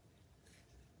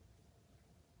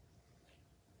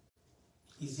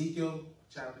 Ezekiel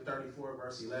chapter 34,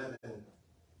 verse 11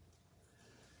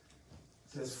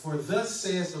 says, "For thus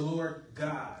says the Lord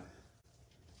God,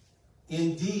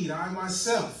 indeed I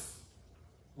myself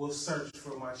will search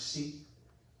for my sheep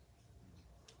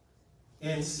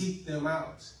and seek them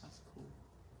out." That's cool.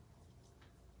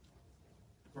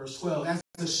 Verse 12, "As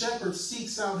the shepherd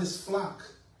seeks out his flock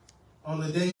on the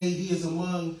day he is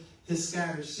among his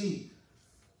scattered sheep,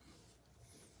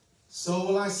 so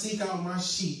will I seek out my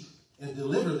sheep and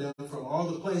deliver them from all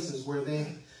the places where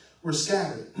they were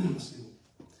scattered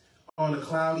on a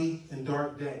cloudy and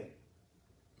dark day."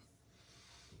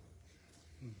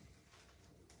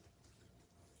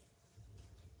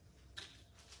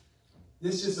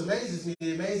 This just amazes me.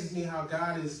 It amazes me how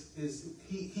God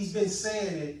he's been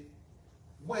saying it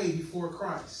way before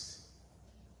Christ.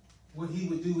 What he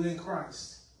would do in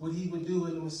Christ. What he would do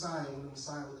in the Messiah when the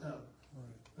Messiah would come.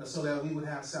 Right. So that we would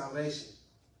have salvation.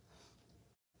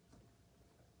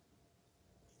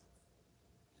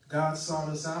 God sought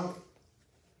us out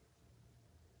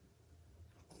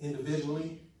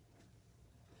individually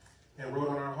and wrote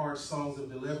on our hearts songs of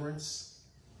deliverance.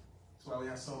 That's why we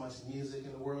have so much music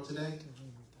in the world today.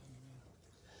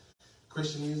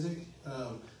 Christian music.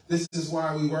 This is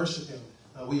why we worship him.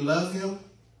 We love him.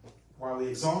 Why we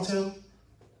exalt him.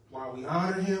 Why we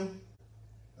honor him.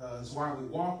 It's why we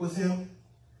walk with him.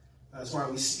 It's why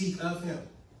we speak of him.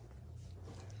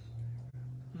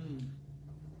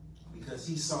 Because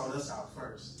he sought us out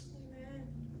first. Amen.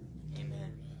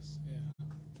 Amen. Yes. Yeah.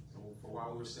 So for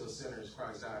while we were still sinners,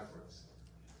 Christ died for us.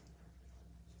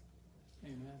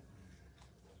 Amen.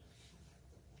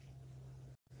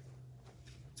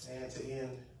 And to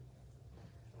end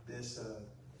this,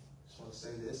 just want to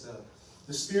say this,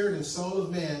 the spirit and soul of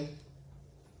man,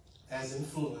 as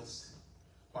influenced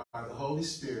by the Holy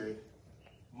Spirit,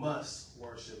 must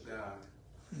worship God.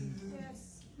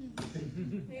 Yes.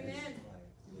 Amen.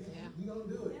 Yeah. You're going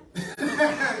to do it.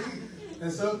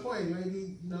 At some point,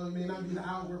 maybe, you may not be the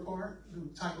outward part, the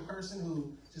type of person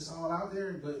who just all out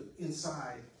there, but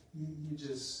inside, you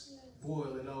just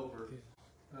boiling over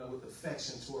with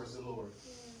affection towards the Lord.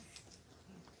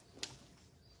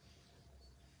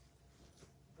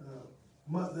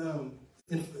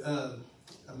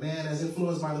 A man as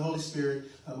influenced by the Holy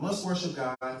Spirit must worship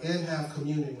God and have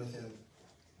communion with him.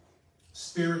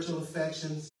 Spiritual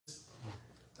affections,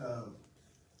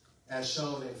 as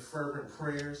shown in fervent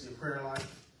prayers, your prayer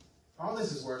life. All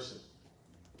this is worship.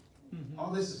 Mm-hmm.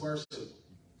 All this is worship.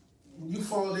 When you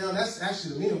fall down, that's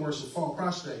actually the meaning of worship, fall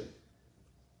prostrate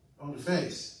on your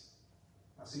face.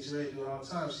 I see Sheree do it all the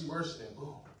time. She worshiping.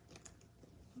 Boom.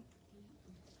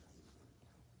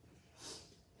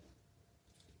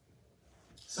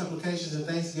 Supplications and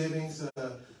thanksgivings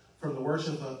from the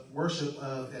worship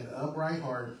of an upright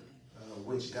heart,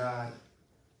 which God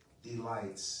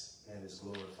delights and is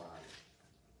glorified.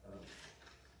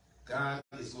 God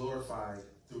is glorified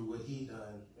through what he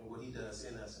done and what he does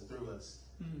in us and through us.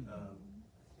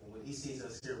 And when he sees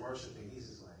us here worshiping, he's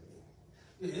just like,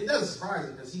 it doesn't surprise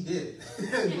him because he did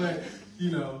it. But,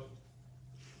 you know,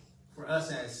 for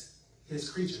us as his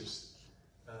creatures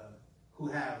who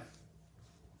have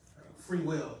free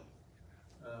will,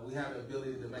 we have the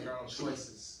ability to make our own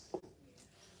choices.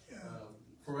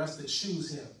 For us to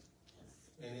choose him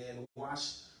and then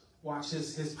watch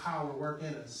his power work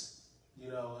in us. You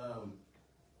know,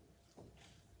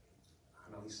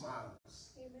 I know he smiles.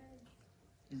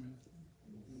 Amen.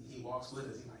 He walks with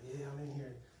us. He's like, yeah, I'm in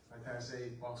here. Like I say,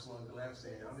 he walks along the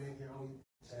lampstand. I'm in here. Oh,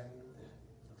 tapping me with that.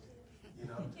 You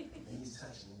know, and he's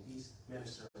touching and he's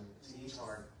ministering to each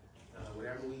heart,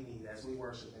 whatever we need as we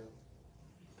worship him.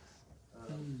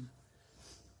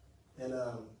 And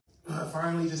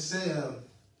finally, just say,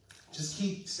 just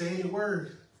keep saying your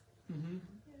word.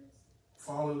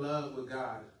 Fall in love with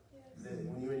God.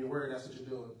 When you're in your word, that's what you're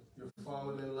doing. You're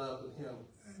falling in love with him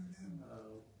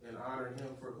and honoring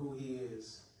him for who he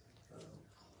is.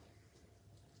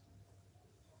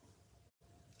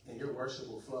 And your worship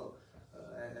will flow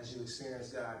as you experience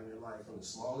God in your life, from the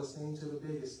smallest thing to the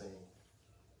biggest thing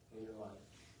in your life.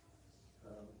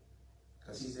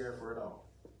 Because he's there for it all.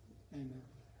 Amen.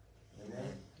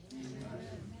 Amen. Amen.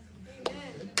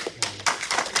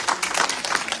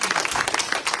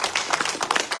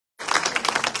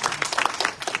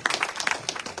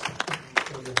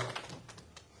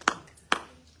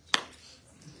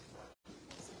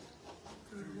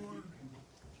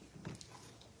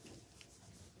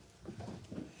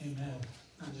 Amen.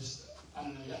 I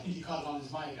don't know, I think he caught it on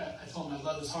his mic. I told him I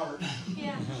love his heart.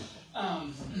 Yeah.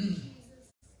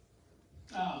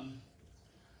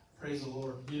 Praise the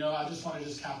Lord. You know, I just want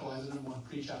to capitalize. I don't want to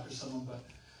preach after someone, but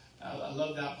I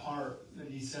love that part that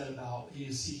he said about he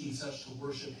is seeking such to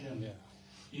worship him. Yeah.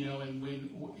 You know, and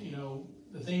when, you know,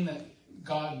 the thing that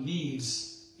God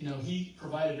needs, you know, he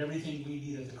provided everything we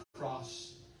need at the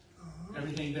cross.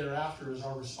 Everything thereafter is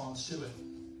our response to it.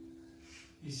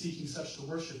 He's seeking such to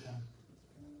worship him.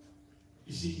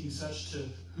 He's seeking such to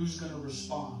who's going to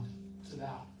respond to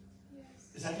that.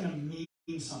 Is that going to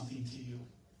mean something to you?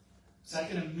 Is that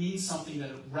going to mean something that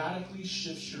radically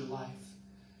shifts your life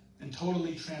and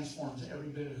totally transforms every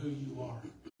bit of who you are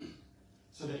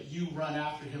so that you run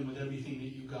after him with everything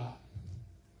that you got?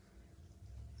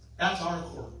 That's our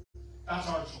core. That's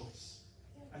our choice.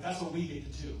 And that's what we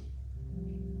get to do.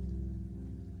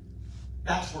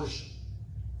 That's worship.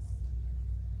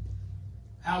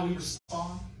 How we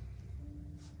respond,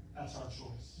 that's our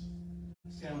choice.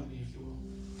 Stand with me if you will.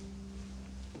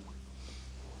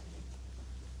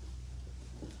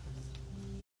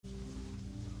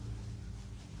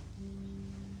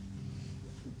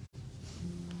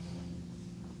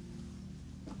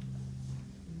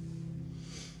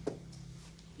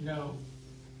 You know,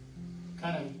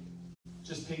 kind of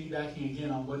just piggybacking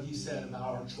again on what he said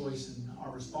about our choice and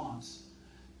our response.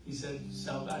 He said,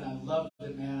 and I loved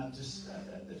it, man.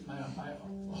 My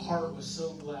heart was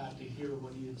so glad to hear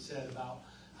what he had said about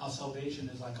how salvation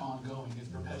is like ongoing, it's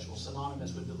perpetual,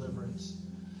 synonymous with deliverance.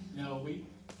 You know,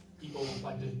 people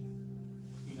like to,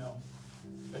 you know,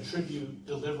 attribute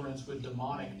deliverance with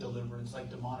demonic deliverance, like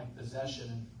demonic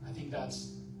possession, and I think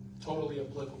that's totally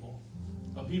applicable.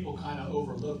 But people kind of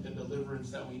overlook the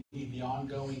deliverance that we need, the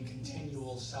ongoing,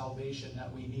 continual salvation that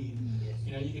we need.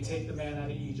 You know, you can take the man out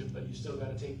of Egypt, but you still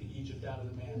got to take the Egypt out of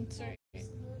the man. That's right.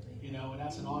 You know, and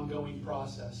that's an ongoing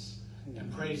process. And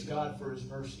praise God for his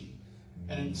mercy.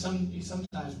 And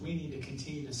sometimes we need to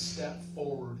continue to step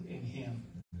forward in him.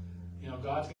 You know,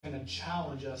 God's going to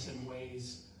challenge us in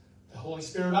ways. The Holy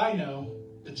Spirit I know,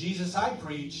 the Jesus I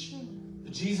preach, the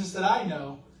Jesus that I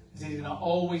know, is he's going to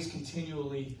always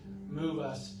continually move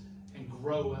us and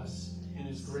grow us in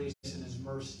his grace and his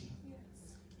mercy.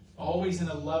 Always in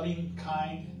a loving,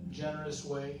 kind, generous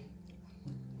way.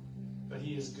 But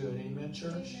he is good. Amen,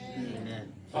 church?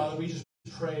 Amen. Father, we just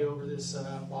pray over this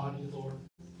body, Lord.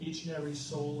 Each and every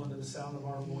soul under the sound of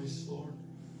our voice, Lord.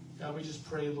 God, we just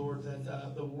pray, Lord,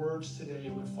 that the words today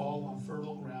would fall on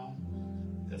fertile ground.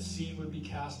 That seed would be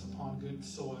cast upon good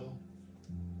soil.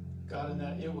 God, and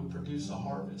that it would produce a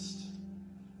harvest.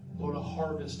 Lord, a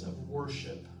harvest of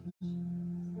worship.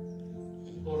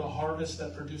 Lord, a harvest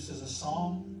that produces a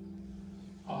song.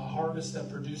 A harvest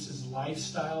that produces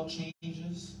lifestyle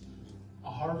changes. A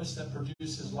harvest that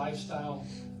produces lifestyle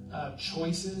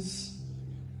choices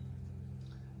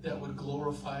that would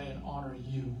glorify and honor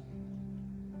you.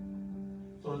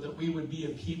 Lord, that we would be a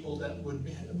people that would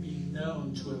be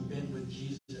known to have been with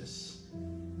Jesus.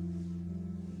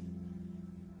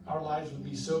 Our lives would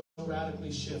be so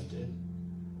radically shifted.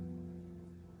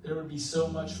 There would be so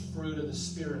much fruit of the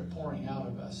Spirit pouring out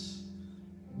of us.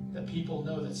 that people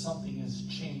know that something has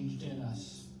changed in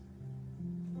us,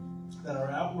 that our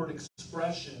outward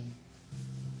expression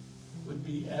would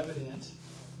be evident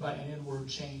by an inward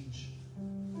change.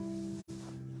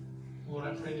 Lord,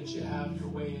 I pray that you have your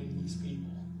way in these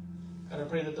people. God, I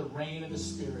pray that the rain of the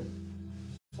Spirit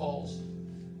falls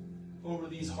over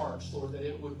these hearts, Lord, that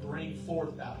it would bring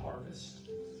forth that harvest.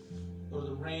 Lord,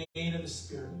 the rain of the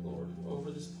Spirit, Lord,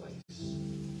 over this place,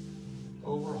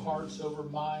 over hearts, over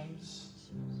minds,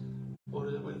 Lord,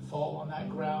 that it would fall on that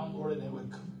ground, Lord, and it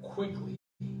would quickly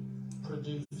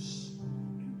produce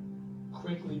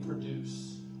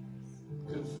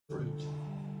good fruit.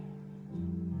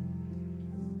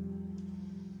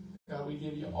 God, we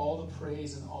give you all the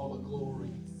praise and all the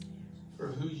glory for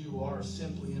who you are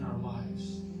simply in our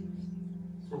lives.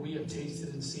 For we have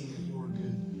tasted and seen that you are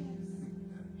good.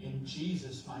 In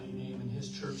Jesus' mighty name, and his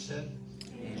church said,